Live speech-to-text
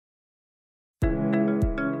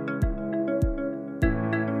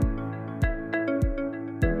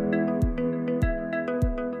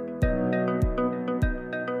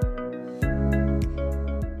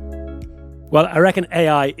Well, I reckon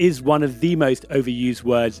AI is one of the most overused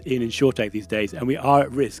words in InsurTech these days, and we are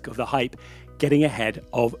at risk of the hype getting ahead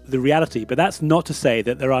of the reality. But that's not to say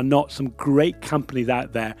that there are not some great companies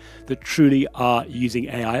out there that truly are using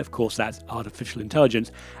AI, of course that's artificial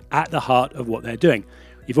intelligence, at the heart of what they're doing.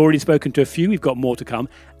 You've already spoken to a few, we've got more to come,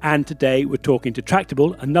 and today we're talking to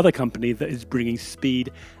Tractable, another company that is bringing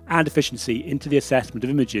speed and efficiency into the assessment of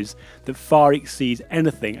images that far exceeds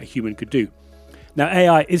anything a human could do. Now,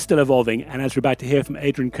 AI is still evolving, and as we're about to hear from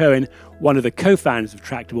Adrian Cohen, one of the co-founders of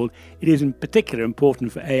Tractable, it is in particular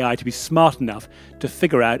important for AI to be smart enough to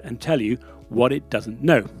figure out and tell you what it doesn't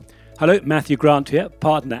know. Hello, Matthew Grant here,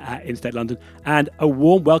 partner at Instech London, and a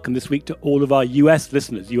warm welcome this week to all of our US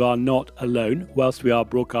listeners. You are not alone. Whilst we are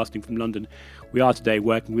broadcasting from London, we are today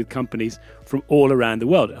working with companies from all around the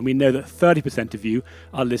world, and we know that 30% of you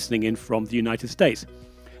are listening in from the United States.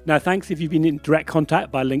 Now, thanks if you've been in direct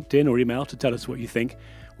contact by LinkedIn or email to tell us what you think.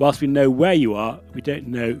 Whilst we know where you are, we don't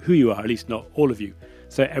know who you are, at least not all of you.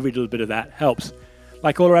 So every little bit of that helps.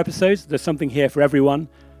 Like all our episodes, there's something here for everyone.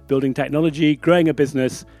 Building technology, growing a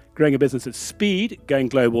business at speed, going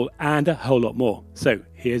global, and a whole lot more. So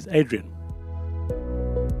here's Adrian.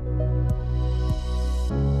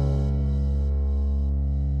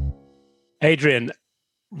 Adrian,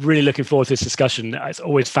 really looking forward to this discussion. It's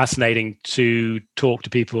always fascinating to talk to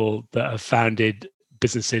people that have founded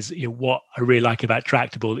businesses. What I really like about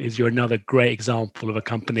Tractable is you're another great example of a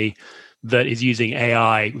company that is using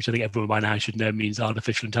AI, which I think everyone by now should know means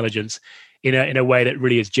artificial intelligence, in a way that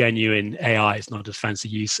really is genuine AI. It's not just fancy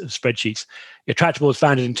use of spreadsheets. Tractable was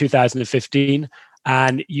founded in 2015,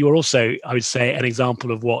 and you are also, I would say, an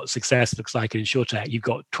example of what success looks like in InsurTech. You've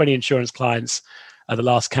got 20 insurance clients. At the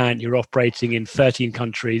last count, you're operating in 13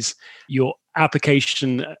 countries. Your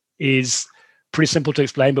application is pretty simple to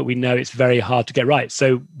explain, but we know it's very hard to get right.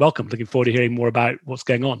 So welcome. Looking forward to hearing more about what's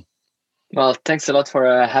going on. Well, thanks a lot for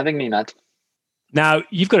having me, Matt. Now,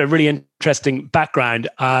 you've got a really interesting background.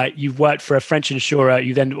 You've worked for a French insurer.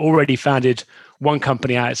 You then already founded one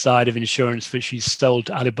company outside of insurance, which you sold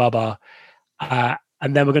to Alibaba.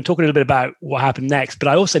 And then we're going to talk a little bit about what happened next. But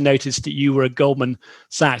I also noticed that you were a Goldman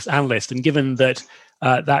Sachs analyst. And given that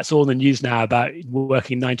that's all in the news now about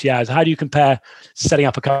working 90 hours, how do you compare setting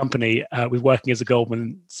up a company with working as a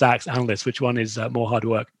Goldman Sachs analyst? Which one is more hard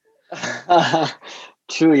work?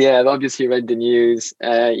 True, yeah. I've obviously read the news.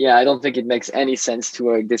 I don't think it makes any sense to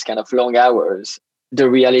work this kind of long hours. The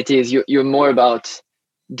reality is you're more about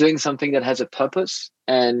doing something that has a purpose,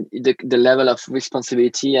 and the level of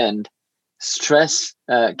responsibility and stress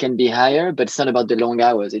can be higher, but it's not about the long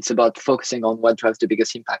hours. It's about focusing on what drives the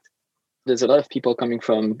biggest impact. There's a lot of people coming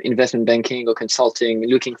from investment banking or consulting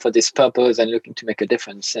looking for this purpose and looking to make a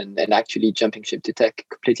difference and actually jumping ship to tech.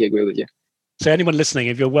 Completely agree with you. So anyone listening,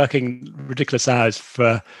 if you're working ridiculous hours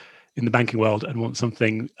in the banking world and want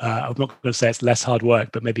something, I'm not going to say it's less hard work,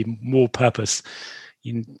 but maybe more purpose,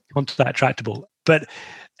 you can contact Tractable. But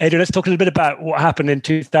Adrian, let's talk a little bit about what happened in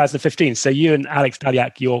 2015. So you and Alex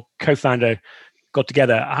Daliak, your co-founder, got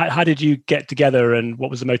together. How did you get together, and what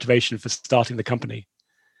was the motivation for starting the company?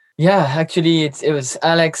 Yeah, actually, it was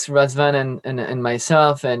Alex, Razvan, and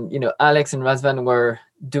myself. And Alex and Razvan were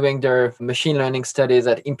doing their machine learning studies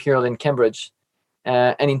at Imperial in Cambridge.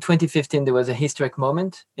 And in 2015, there was a historic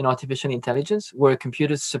moment in artificial intelligence where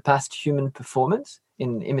computers surpassed human performance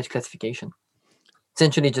in image classification.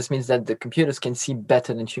 Essentially, it just means that the computers can see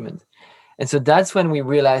better than humans. And so that's when we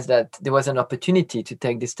realized that there was an opportunity to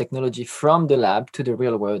take this technology from the lab to the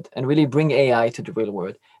real world and really bring AI to the real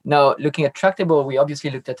world. Now, looking at Tractable, we obviously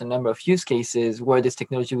looked at a number of use cases where this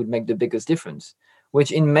technology would make the biggest difference,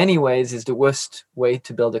 which in many ways is the worst way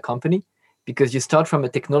to build a company, because you start from a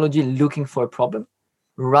technology looking for a problem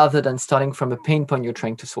rather than starting from a pain point you're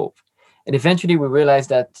trying to solve. And eventually we realized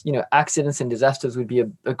that, accidents and disasters would be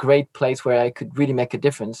a great place where I could really make a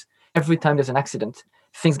difference. Every time there's an accident,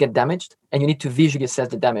 things get damaged, and you need to visually assess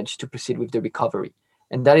the damage to proceed with the recovery.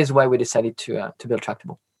 And that is why we decided to build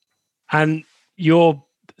Tractable. And you're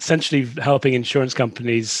essentially helping insurance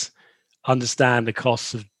companies understand the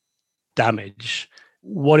costs of damage.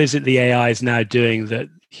 What is it the AI is now doing that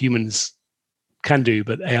humans can do,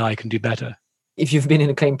 but AI can do better? If you've been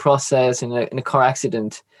in a claim process in a car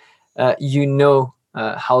accident,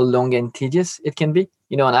 how long and tedious it can be.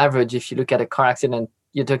 On average, if you look at a car accident,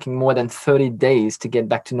 you're talking more than 30 days to get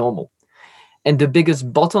back to normal. And the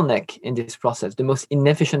biggest bottleneck in this process, the most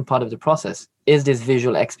inefficient part of the process, is this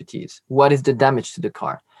visual expertise. What is the damage to the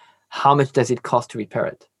car? How much does it cost to repair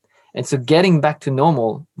it? And so getting back to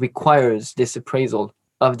normal requires this appraisal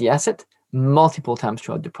of the asset multiple times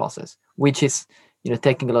throughout the process, which is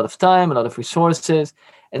taking a lot of time, a lot of resources.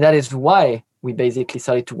 And that is why we basically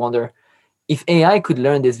started to wonder, if AI could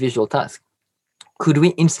learn this visual task, could we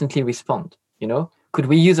instantly respond? Could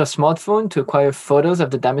we use our smartphone to acquire photos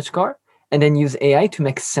of the damaged car and then use AI to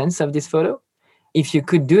make sense of this photo? If you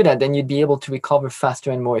could do that, then you'd be able to recover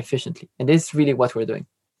faster and more efficiently. And this is really what we're doing.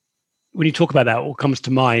 When you talk about that, what comes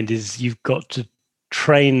to mind is you've got to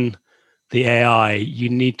train the AI. You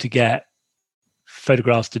need to get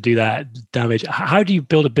photographs to do that damage. How do you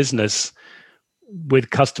build a business with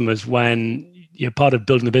customers when part of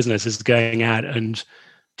building the business is going out and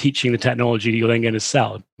teaching the technology you're then going to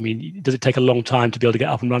sell? I mean, does it take a long time to be able to get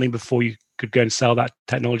up and running before you could go and sell that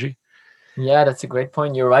technology? Yeah, that's a great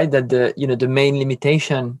point. You're right that the main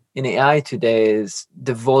limitation in AI today is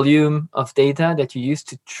the volume of data that you use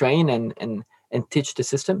to train and teach the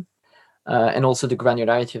system, and also the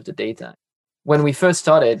granularity of the data. When we first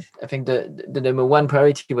started, I think the number one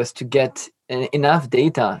priority was to get enough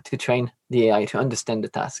data to train the AI to understand the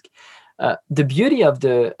task. The beauty of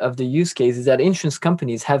the use case is that insurance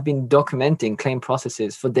companies have been documenting claim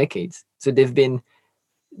processes for decades. So they've been,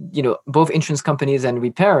 both insurance companies and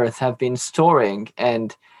repairers have been storing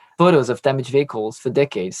and photos of damaged vehicles for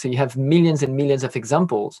decades. So you have millions and millions of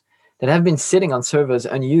examples that have been sitting on servers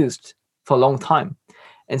unused for a long time.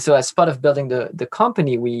 And so as part of building the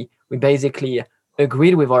company, we basically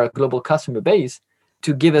agreed with our global customer base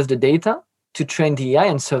to give us the data to train the AI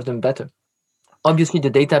and serve them better. Obviously, the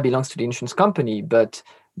data belongs to the insurance company, but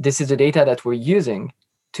this is the data that we're using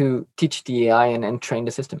to teach the AI and train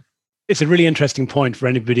the system. It's a really interesting point for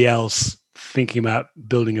anybody else thinking about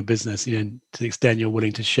building a business, to the extent you're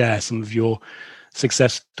willing to share some of your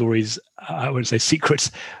success stories. I wouldn't say secrets,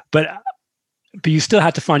 but you still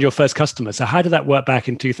had to find your first customer. So how did that work back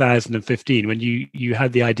in 2015 when you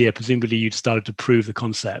had the idea? Presumably you'd started to prove the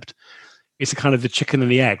concept. It's a kind of the chicken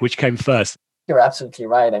and the egg. Which came first? You're absolutely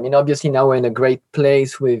right. I mean, obviously now we're in a great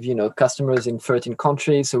place with customers in 13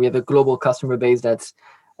 countries. So we have a global customer base that's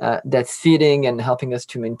feeding and helping us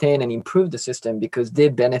to maintain and improve the system because they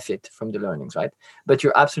benefit from the learnings, right? But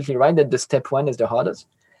you're absolutely right that the step one is the hardest.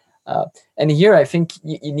 And here, I think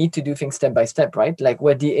you need to do things step by step, right? Like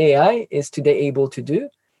what the AI is today able to do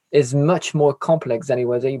is much more complex than it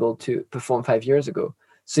was able to perform 5 years ago.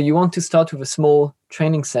 So you want to start with a small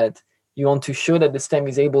training set. You want to show that the system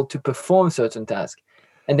is able to perform certain tasks.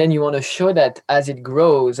 And then you want to show that as it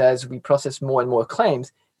grows, as we process more and more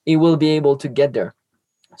claims, it will be able to get there.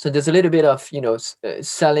 So there's a little bit of,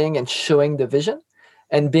 selling and showing the vision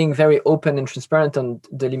and being very open and transparent on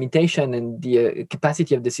the limitation and the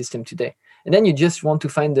capacity of the system today. And then you just want to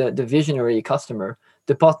find the visionary customer,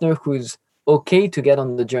 the partner who's okay to get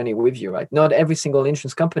on the journey with you, right? Not every single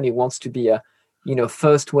insurance company wants to be a,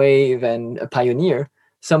 first wave and a pioneer.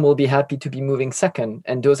 Some will be happy to be moving second,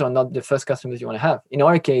 and those are not the first customers you want to have. In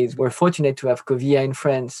our case, we're fortunate to have Covia in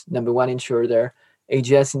France, number one insurer there,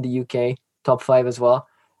 AGS in the UK, top 5 as well,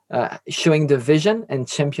 showing the vision and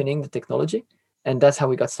championing the technology. And that's how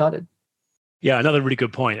we got started. Yeah, another really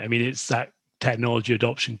good point. I mean, it's that technology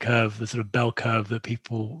adoption curve, the sort of bell curve that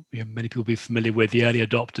many people be familiar with. The early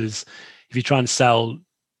adopters, if you try and sell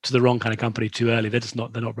to the wrong kind of company too early, they're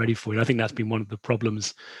not ready for it. I think that's been one of the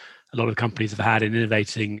problems a lot of companies have had in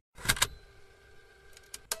innovating.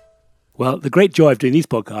 Well, the great joy of doing these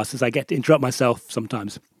podcasts is I get to interrupt myself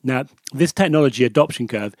sometimes. Now, this technology adoption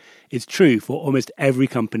curve is true for almost every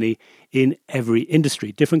company in every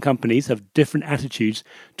industry. Different companies have different attitudes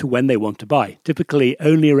to when they want to buy. Typically,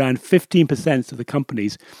 only around 15% of the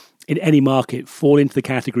companies in any market fall into the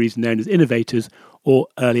categories known as innovators or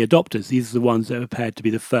early adopters. These are the ones that are prepared to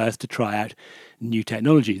be the first to try out new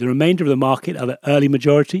technology. The remainder of the market are the early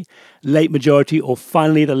majority, late majority, or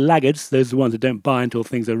finally the laggards. Those are the ones that don't buy until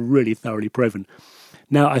things are really thoroughly proven.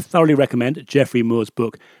 Now, I thoroughly recommend Geoffrey Moore's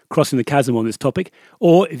book, Crossing the Chasm, on this topic.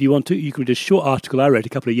 Or if you want to, you can read a short article I wrote a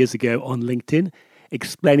couple of years ago on LinkedIn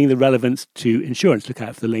explaining the relevance to insurance. Look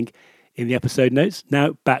out for the link in the episode notes.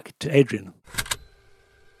 Now, back to Adrian.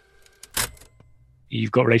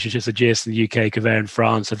 You've got relationships with GS in the UK, Covea in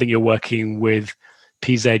France. I think you're working with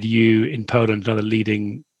PZU in Poland, another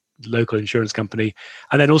leading local insurance company.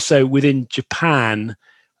 And then also within Japan,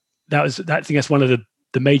 I think that's one of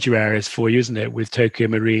the major areas for you, isn't it? With Tokyo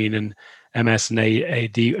Marine and MS and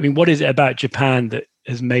AD. I mean, what is it about Japan that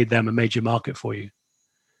has made them a major market for you?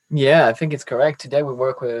 Yeah, I think it's correct. Today we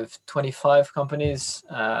work with 25 companies,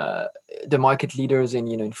 the market leaders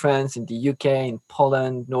in France, in the UK, in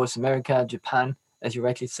Poland, North America, Japan, as you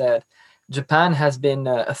rightly said. Japan has been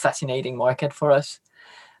a fascinating market for us.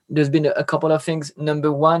 There's been a couple of things.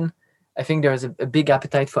 Number one, I think there's a big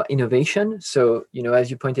appetite for innovation. So,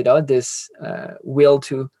 as you pointed out, this will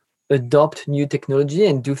to adopt new technology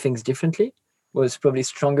and do things differently was probably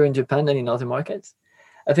stronger in Japan than in other markets.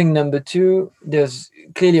 I think number two, there's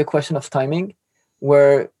clearly a question of timing,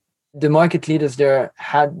 where the market leaders there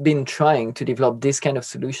had been trying to develop this kind of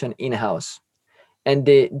solution in-house, and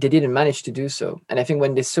they didn't manage to do so. And I think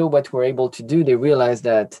when they saw what we're able to do, they realized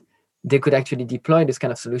that they could actually deploy this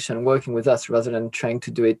kind of solution working with us rather than trying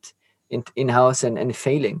to do it in-house and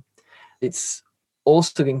failing. It's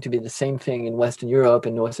also going to be the same thing in Western Europe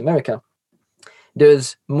and North America.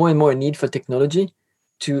 There's more and more need for technology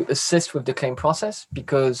to assist with the claim process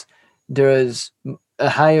because there is a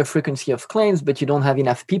higher frequency of claims, but you don't have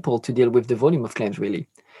enough people to deal with the volume of claims, really.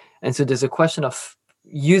 And so there's a question of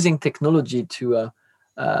using technology to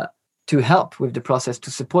help with the process,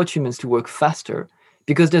 to support humans to work faster,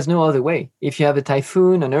 because there's no other way. If you have a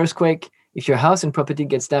typhoon, an earthquake, if your house and property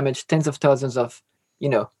gets damaged, tens of thousands of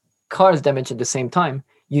cars damaged at the same time,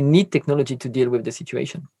 you need technology to deal with the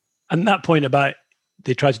situation. And that point about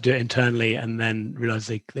they tried to do it internally and then realized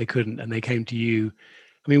they couldn't, and they came to you.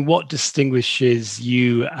 I mean, what distinguishes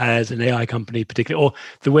you as an AI company, particularly, or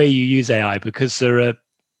the way you use AI? Because there are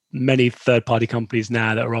many third-party companies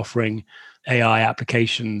now that are offering AI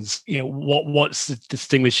applications. What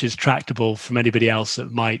distinguishes Tractable from anybody else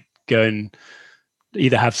that might go and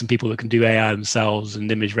either have some people that can do AI themselves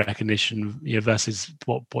and image recognition, versus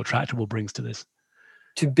what Tractable brings to this?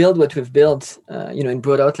 To build what we've built, in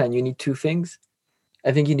broad outline, you need two things.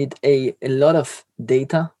 I think you need a lot of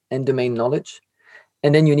data and domain knowledge,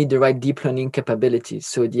 and then you need the right deep learning capabilities.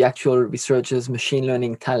 So the actual researchers, machine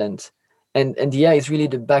learning talent, and the AI is really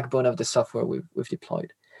the backbone of the software we've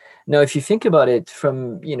deployed. Now, if you think about it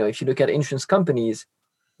from, if you look at insurance companies,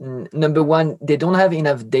 number one, they don't have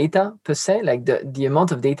enough data per se. Like the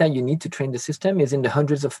amount of data you need to train the system is in the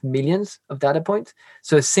hundreds of millions of data points.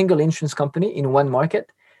 So a single insurance company in one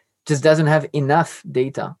market just doesn't have enough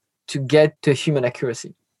data to get to human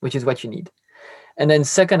accuracy, which is what you need. And then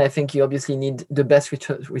second, I think you obviously need the best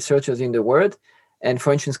researchers in the world. And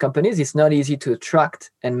for insurance companies, it's not easy to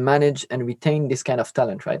attract and manage and retain this kind of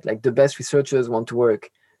talent, right? Like the best researchers want to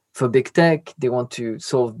work for big tech. They want to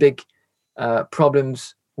solve big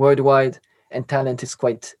problems worldwide, and talent is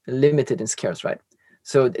quite limited and scarce, right?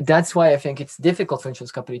 So that's why I think it's difficult for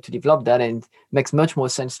insurance company to develop that, and makes much more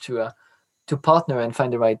sense to partner and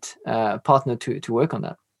find the right partner to work on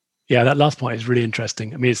that. Yeah, that last point is really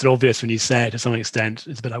interesting. I mean, it's obvious when you say it to some extent.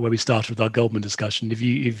 It's a bit like where we started with our Goldman discussion.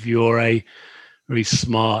 If you're a really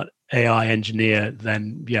smart AI engineer,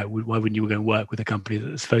 then why wouldn't you go and work with a company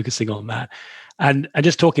that's focusing on that? And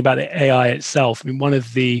just talking about the AI itself, I mean, one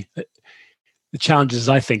of the challenges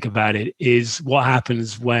I think about it is what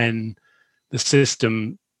happens when the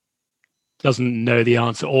system doesn't know the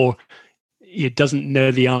answer, or it doesn't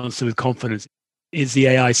know the answer with confidence. Is the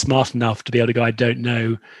AI smart enough to be able to go, I don't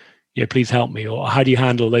know, please help me? Or how do you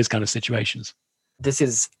handle those kind of situations? This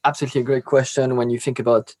is absolutely a great question when you think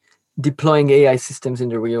about deploying AI systems in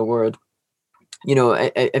the real world.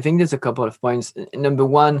 I think there's a couple of points. Number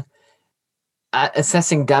one,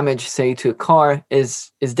 assessing damage, say, to a car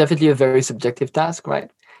is definitely a very subjective task, right?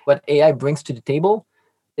 What AI brings to the table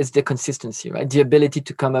is the consistency, right? The ability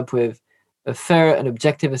to come up with a fair and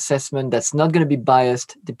objective assessment that's not going to be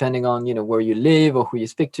biased depending on where you live or who you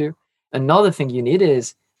speak to. Another thing you need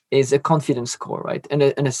is a confidence score, right? And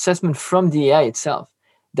an assessment from the AI itself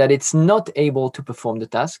that it's not able to perform the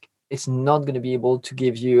task. It's not going to be able to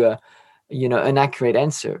give you an accurate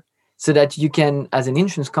answer, so that you can, as an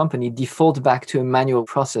insurance company, default back to a manual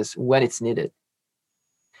process when it's needed.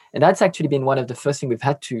 And that's actually been one of the first things we've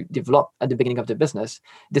had to develop at the beginning of the business,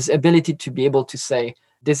 this ability to be able to say,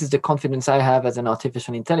 this is the confidence I have as an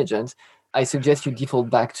artificial intelligence. I suggest you default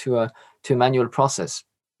back to a manual process.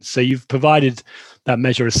 So you've provided that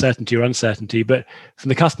measure of certainty or uncertainty, but from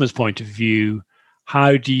the customer's point of view,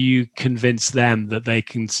 how do you convince them that they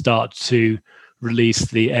can start to release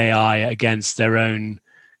the AI against their own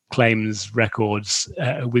claims records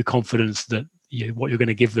with confidence that what you're going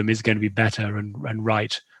to give them is going to be better and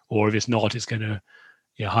right, or if it's not, it's going to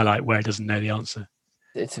highlight where it doesn't know the answer?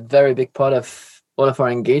 It's a very big part of all of our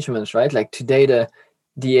engagements, right? Like today,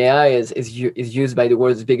 the AI is used by the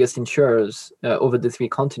world's biggest insurers over the 3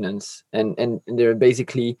 continents, and there are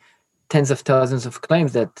basically tens of thousands of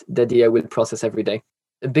claims that the AI will process every day.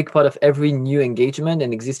 A big part of every new engagement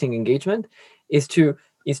and existing engagement is to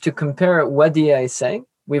compare what the AI is saying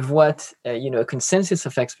with what a consensus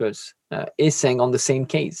of experts is saying on the same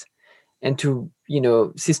case, and to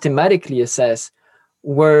systematically assess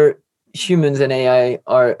where humans and AI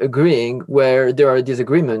are agreeing, where there are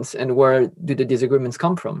disagreements, and where do the disagreements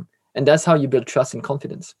come from. And that's how you build trust and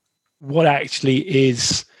confidence. What actually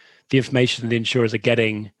is the information the insurers are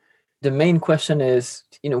getting The main question is,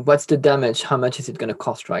 what's the damage? How much is it going to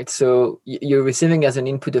cost, right? So you're receiving as an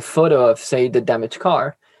input a photo of, say, the damaged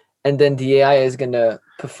car, and then the AI is going to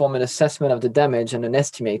perform an assessment of the damage and an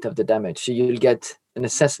estimate of the damage. So you'll get an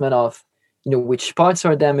assessment of, which parts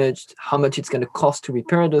are damaged, how much it's going to cost to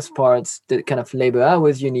repair those parts, the kind of labor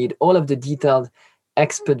hours you need, all of the detailed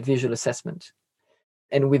expert visual assessment.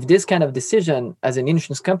 And with this kind of decision, as an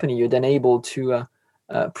insurance company, you're then able to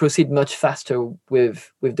proceed much faster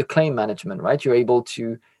with the claim management, right? You're able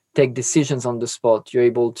to take decisions on the spot. You're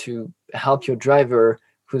able to help your driver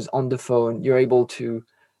who's on the phone. You're able to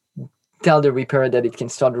tell the repairer that it can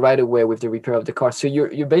start right away with the repair of the car. So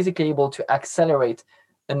you're basically able to accelerate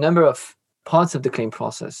a number of parts of the claim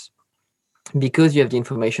process because you have the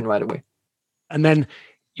information right away. And then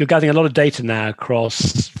you're gathering a lot of data now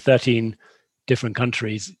across 13 different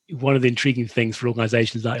countries. One of the intriguing things for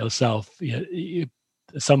organizations like yourself,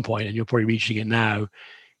 at some point, and you're probably reaching it now,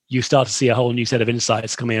 you start to see a whole new set of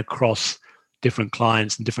insights coming across different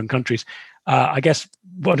clients in different countries. I guess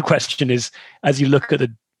one question is, as you look at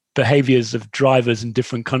the behaviors of drivers in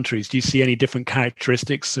different countries, do you see any different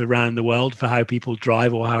characteristics around the world for how people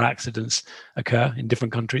drive or how accidents occur in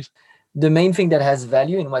different countries? The main thing that has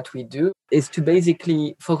value in what we do is to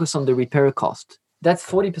basically focus on the repair cost. That's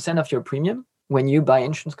 40% of your premium when you buy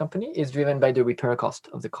insurance company is driven by the repair cost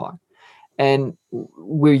of the car. And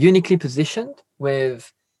we're uniquely positioned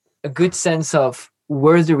with a good sense of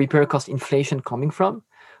where's the repair cost inflation coming from,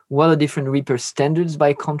 what are different repair standards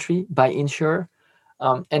by country, by insurer,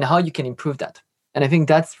 and how you can improve that. And I think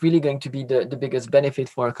that's really going to be the biggest benefit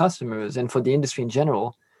for our customers and for the industry in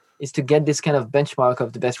general, is to get this kind of benchmark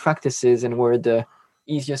of the best practices and where the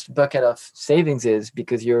easiest bucket of savings is,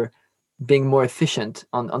 because you're being more efficient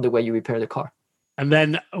on the way you repair the car. And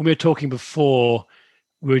then when we were talking before,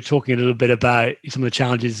 we were talking a little bit about some of the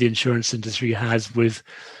challenges the insurance industry has with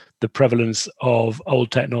the prevalence of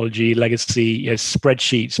old technology, legacy,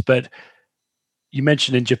 spreadsheets. But you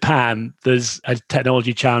mentioned in Japan, there's a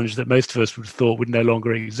technology challenge that most of us would have thought would no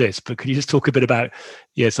longer exist. But could you just talk a bit about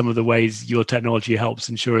some of the ways your technology helps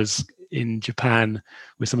insurers in Japan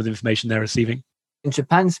with some of the information they're receiving? In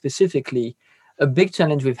Japan specifically, a big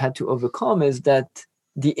challenge we've had to overcome is that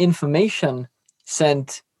the information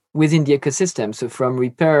sent within the ecosystem, so from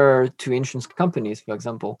repair to insurance companies, for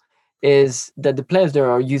example, is that the players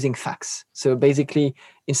there are using fax. So basically,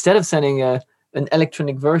 instead of sending an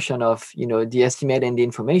electronic version of the estimate and the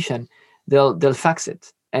information, they'll fax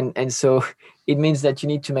it. And so it means that you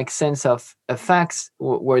need to make sense of a fax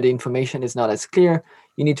where the information is not as clear.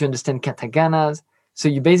 You need to understand kataganas. So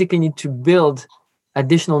you basically need to build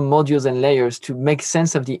additional modules and layers to make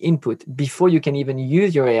sense of the input before you can even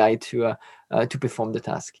use your AI to perform the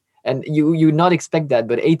task. And you not expect that,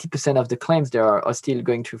 but 80% of the claims there are still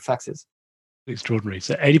going through faxes. Extraordinary.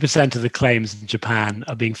 So 80% of the claims in Japan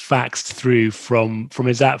are being faxed through from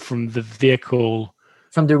the vehicle?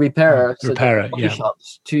 From the repairer, so the body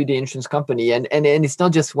shops to the insurance company. And it's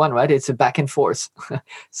not just one, right? It's a back and forth.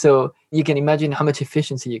 So you can imagine how much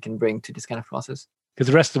efficiency you can bring to this kind of process. Because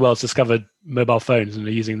the rest of the world's discovered mobile phones and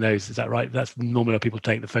are using those. Is that right? That's normally where people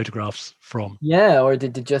take the photographs from. Yeah, or they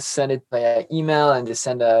just send it via email and they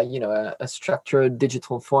send a structured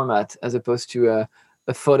digital format as opposed to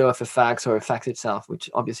a photo of a fax or a fax itself, which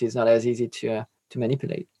obviously is not as easy to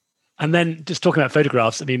manipulate. And then just talking about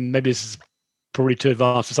photographs, I mean, maybe this is probably too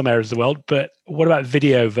advanced for some areas of the world, but what about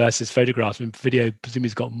video versus photographs? I mean, video presumably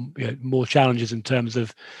has got more challenges in terms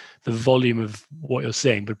of the volume of what you're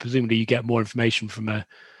seeing, but presumably you get more information from a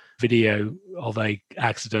video of a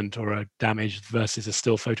accident or a damage versus a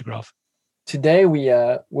still photograph. Today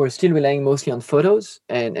we're still relying mostly on photos,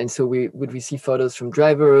 and so we would receive photos from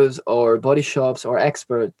drivers or body shops or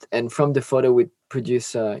experts, and from the photo we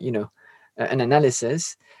produce an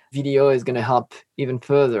analysis. Video is going to help even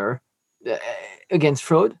further against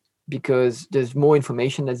fraud, because there's more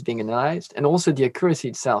information that's being analyzed, and also the accuracy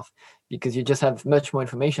itself, because you just have much more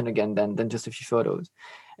information again than just a few photos.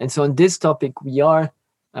 And so on this topic, we are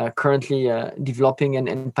currently developing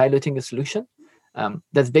and piloting a solution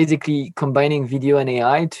that's basically combining video and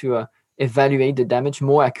AI to evaluate the damage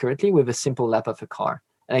more accurately with a simple lap of a car.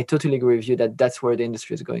 And I totally agree with you that that's where the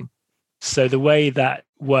industry is going. So the way that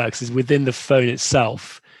works is within the phone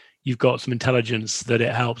itself, you've got some intelligence that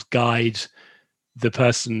it helps guide the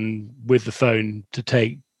person with the phone to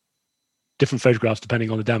take different photographs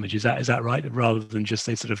depending on the damage. Is that right? Rather than just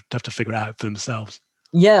they sort of have to figure it out for themselves.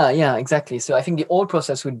 Yeah, exactly. So I think the old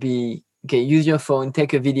process would be, okay, use your phone,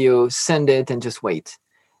 take a video, send it, and just wait.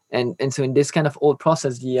 And so in this kind of old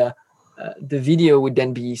process, the video would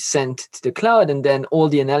then be sent to the cloud, and then all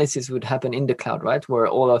the analysis would happen in the cloud, right, where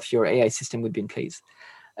all of your AI system would be in place.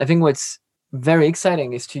 I think what's very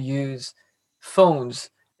exciting is to use phones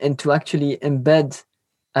and to actually embed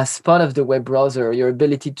as part of the web browser your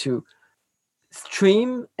ability to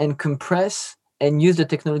stream and compress and use the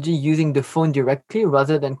technology using the phone directly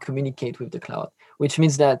rather than communicate with the cloud, which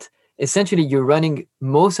means that essentially you're running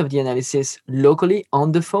most of the analysis locally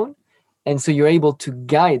on the phone. And so you're able to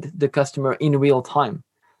guide the customer in real time.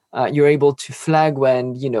 You're able to flag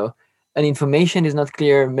when, an information is not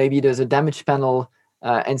clear, maybe there's a damage panel.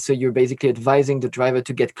 And so you're basically advising the driver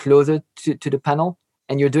to get closer to the panel.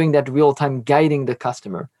 And you're doing that real time, guiding the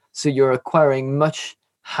customer. So you're acquiring much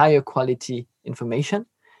higher quality information.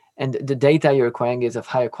 And the data you're acquiring is of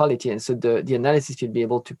higher quality. And so the analysis you'll be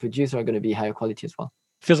able to produce are going to be higher quality as well.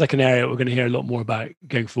 Feels like an area we're going to hear a lot more about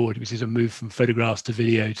going forward, which is a move from photographs to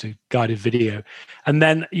video to guided video. And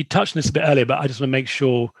then you touched on this a bit earlier, but I just want to make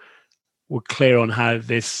sure we're clear on how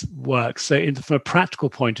this works. So from a practical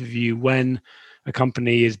point of view, when a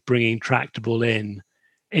company is bringing Tractable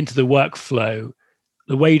into the workflow,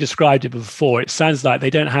 the way you described it before, it sounds like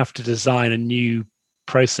they don't have to design a new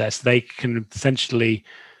process. They can essentially,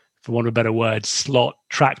 for want of a better word, slot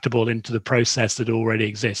Tractable into the process that already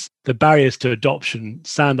exists. The barriers to adoption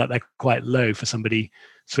sound like they're quite low for somebody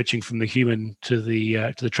switching from the human to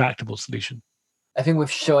the Tractable solution. I think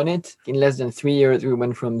we've shown it in less than 3 years. We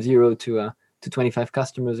went from 0 to 25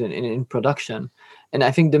 customers in production. And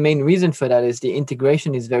I think the main reason for that is the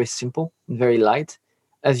integration is very simple and very light.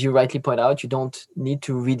 As you rightly point out, you don't need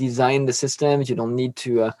to redesign the systems. You don't need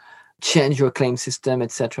to change your claim system,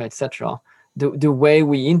 et cetera, et cetera. The way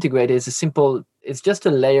we integrate is it's just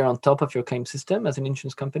a layer on top of your claim system as an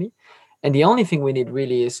insurance company. And the only thing we need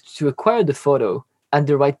really is to acquire the photo at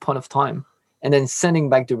the right point of time and then sending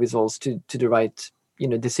back the results to the right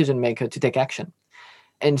decision maker to take action.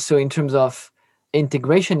 And so in terms of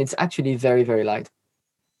integration, it's actually very, very light.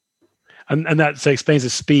 And that so explains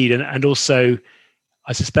the speed. And also,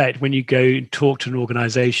 I suspect when you go and talk to an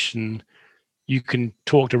organization, you can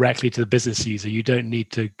talk directly to the business user. You don't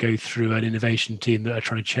need to go through an innovation team that are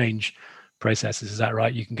trying to change processes. Is that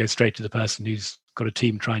right? You can go straight to the person who's got a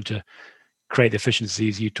team trying to create the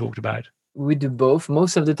efficiencies you talked about. We do both.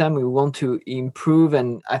 Most of the time, we want to improve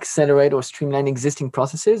and accelerate or streamline existing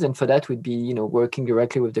processes. And for that, we'd be working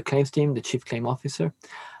directly with the claims team, the chief claim officer.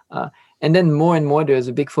 And then more and more, there's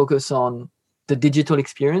a big focus on the digital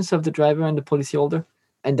experience of the driver and the policyholder.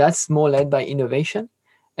 And that's more led by innovation.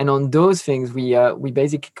 And on those things, we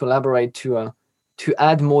basically collaborate to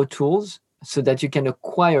add more tools so that you can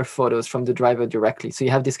acquire photos from the driver directly. So you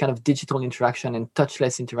have this kind of digital interaction and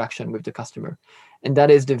touchless interaction with the customer. And that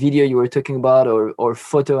is the video you were talking about or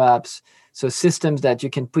photo apps. So systems that you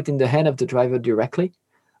can put in the hand of the driver directly.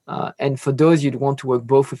 And for those, you'd want to work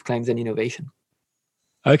both with claims and innovation.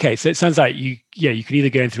 Okay, so it sounds like you can either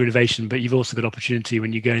go in through innovation, but you've also got opportunity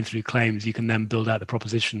when you're going through claims, you can then build out the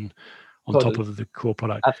proposition on top of the core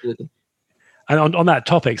product. Absolutely. And on that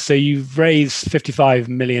topic, so you've raised $55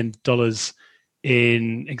 million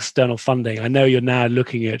in external funding. I know you're now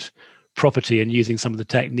looking at property and using some of the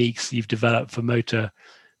techniques you've developed for motor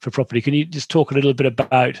for property. Can you just talk a little bit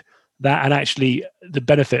about that and actually the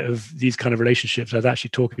benefit of these kind of relationships? I was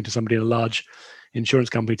actually talking to somebody in a large insurance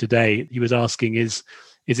company today. He was asking, is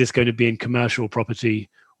this going to be in commercial property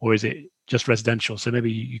or is it just residential? So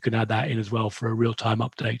maybe you can add that in as well for a real-time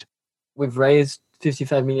update. We've raised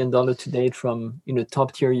 $55 million to date from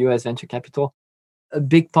top-tier US venture capital. A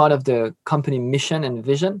big part of the company mission and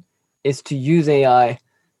vision is to use AI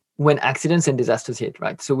when accidents and disasters hit,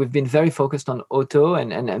 right? So we've been very focused on auto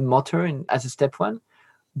and motor as a step one.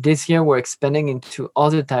 This year, we're expanding into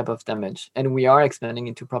other type of damage, and we are expanding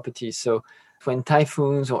into property. So when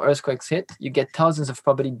typhoons or earthquakes hit, you get thousands of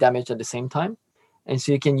property damage at the same time. And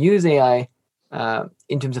so you can use AI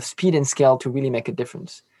in terms of speed and scale to really make a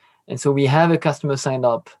difference. And so we have a customer signed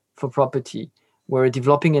up for property. We're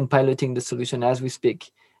developing and piloting the solution as we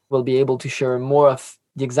speak. We'll be able to share more of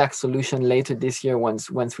the exact solution later this year once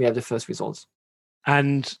we have the first results.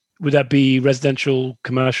 And would that be residential,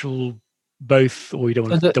 commercial, both, or you don't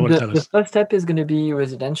want to tell us? The first step is going to be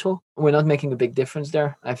residential. We're not making a big difference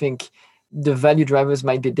there. I think the value drivers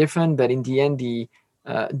might be different, but in the end,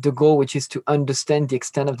 the goal, which is to understand the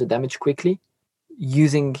extent of the damage quickly,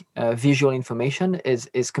 using visual information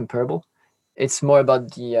is comparable. It's more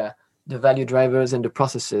about the value drivers and the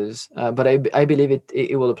processes, but I believe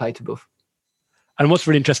it will apply to both. And what's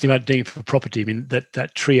really interesting about doing it for property, I mean, that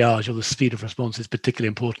triage or the speed of response is particularly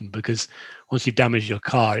important because once you've damaged your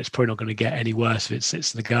car, it's probably not going to get any worse if it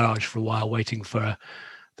sits in the garage for a while waiting for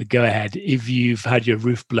the go-ahead. If you've had your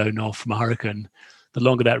roof blown off from a hurricane, the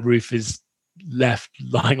longer that roof is left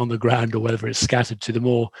lying on the ground or whether it's scattered to, the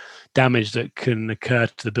more damage that can occur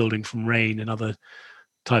to the building from rain and other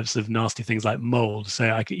types of nasty things like mold.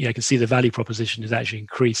 So I can see the value proposition is actually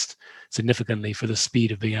increased significantly for the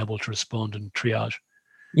speed of being able to respond and triage.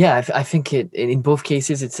 Yeah, I think in both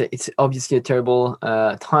cases, it's obviously a terrible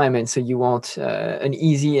time. And so you want an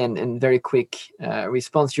easy and very quick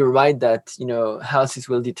response. You're right that, houses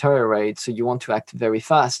will deteriorate. So you want to act very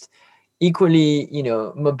fast. Equally,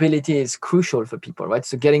 mobility is crucial for people, right?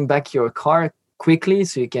 So getting back your car quickly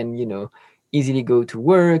so you can, easily go to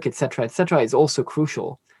work, et cetera, is also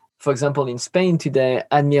crucial. For example, in Spain today,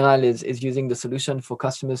 Admiral is using the solution for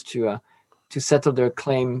customers to settle their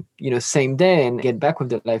claim, same day and get back with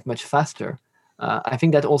their life much faster. I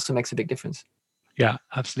think that also makes a big difference. Yeah,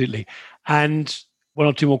 absolutely. And one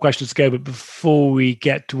or two more questions to go, but before we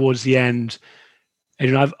get towards the end,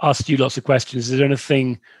 Adrian, I've asked you lots of questions. Is there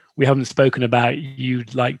anything we haven't spoken about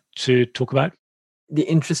you'd like to talk about? The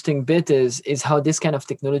interesting bit is how this kind of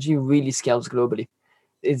technology really scales globally.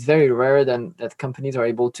 It's very rare that companies are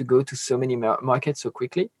able to go to so many markets so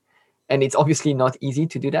quickly. And it's obviously not easy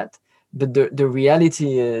to do that. But the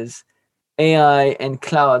reality is AI and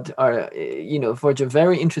cloud are, forge a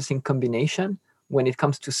very interesting combination when it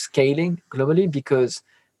comes to scaling globally, because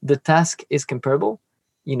the task is comparable.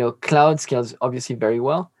 Cloud scales obviously very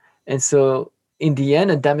well. And so in the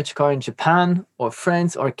end, a damaged car in Japan or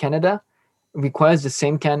France or Canada requires the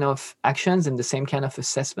same kind of actions and the same kind of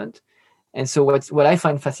assessment. And so what I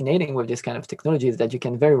find fascinating with this kind of technology is that you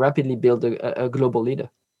can very rapidly build a global leader.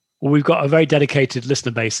 Well, we've got a very dedicated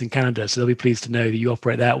listener base in Canada, so they'll be pleased to know that you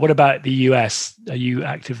operate there. What about the US? Are you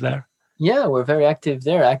active there? Yeah, we're very active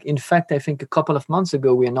there. In fact, I think a couple of months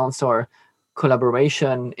ago, we announced our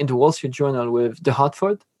collaboration in the Wall Street Journal with The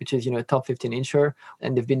Hartford, which is, a top 15 insurer,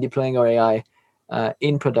 and they've been deploying our AI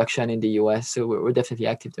in production in the US. So we're definitely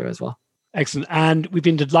active there as well. Excellent. And we've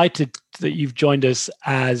been delighted that you've joined us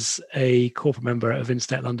as a corporate member of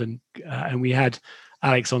Instech London. And we had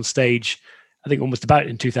Alex on stage, I think almost about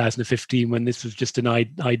in 2015, when this was just an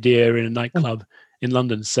idea in a nightclub in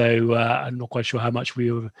London. So I'm not quite sure how much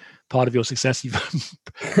we were part of your success. You've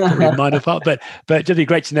probably a minor part, but it'd be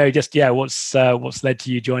great to know just, what's led to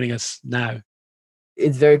you joining us now.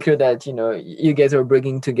 It's very clear that, you guys are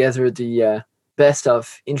bringing together the best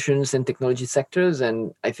of insurance and technology sectors.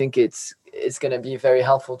 And I think it's going to be very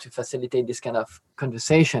helpful to facilitate this kind of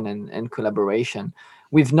conversation and collaboration.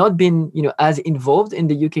 We've not been, as involved in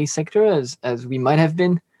the UK sector as we might have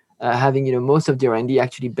been, having, most of the R&D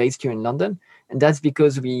actually based here in London. And that's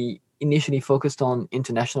because we initially focused on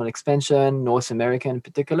international expansion, North America in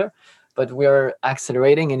particular, but we're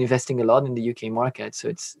accelerating and investing a lot in the UK market.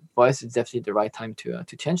 So for us, it's definitely the right time to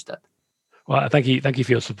change that. Well, thank you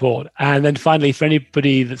for your support. And then finally, for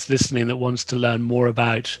anybody that's listening that wants to learn more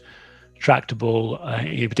about Tractable,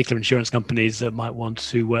 in particular insurance companies that might want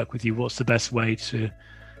to work with you, what's the best way to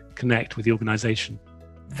connect with the organization?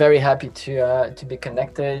 Very happy to be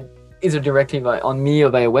connected, either directly on me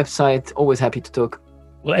or via website. Always happy to talk.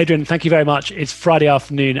 Well, Adrian, thank you very much. It's Friday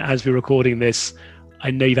afternoon as we're recording this.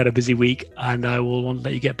 I know you've had a busy week, and I will want to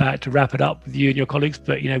let you get back to wrap it up with you and your colleagues.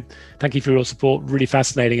 But, thank you for your support. Really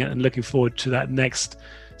fascinating, and looking forward to that next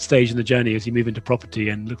stage in the journey as you move into property,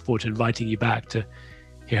 and look forward to inviting you back to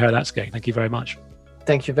hear how that's going. Thank you very much.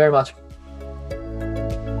 Thank you very much.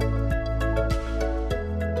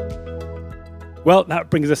 Well, that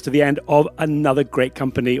brings us to the end of another great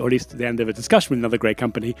company, or at least to the end of a discussion with another great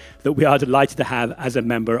company that we are delighted to have as a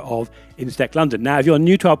member of Instech London. Now, if you're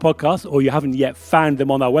new to our podcast or you haven't yet found them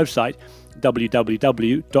on our website,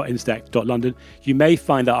 www.instech.london, you may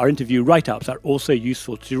find that our interview write-ups are also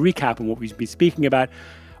useful to recap on what we've been speaking about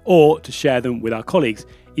or to share them with our colleagues.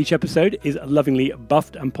 Each episode is lovingly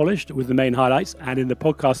buffed and polished with the main highlights, and in the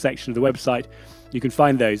podcast section of the website, you can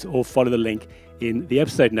find those or follow the link in the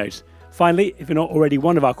episode notes. Finally, if you're not already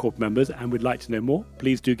one of our corporate members and would like to know more,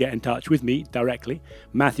 please do get in touch with me directly,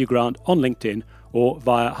 Matthew Grant, on LinkedIn, or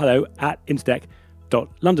via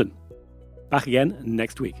hello@instech.london. Back again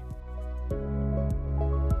next week.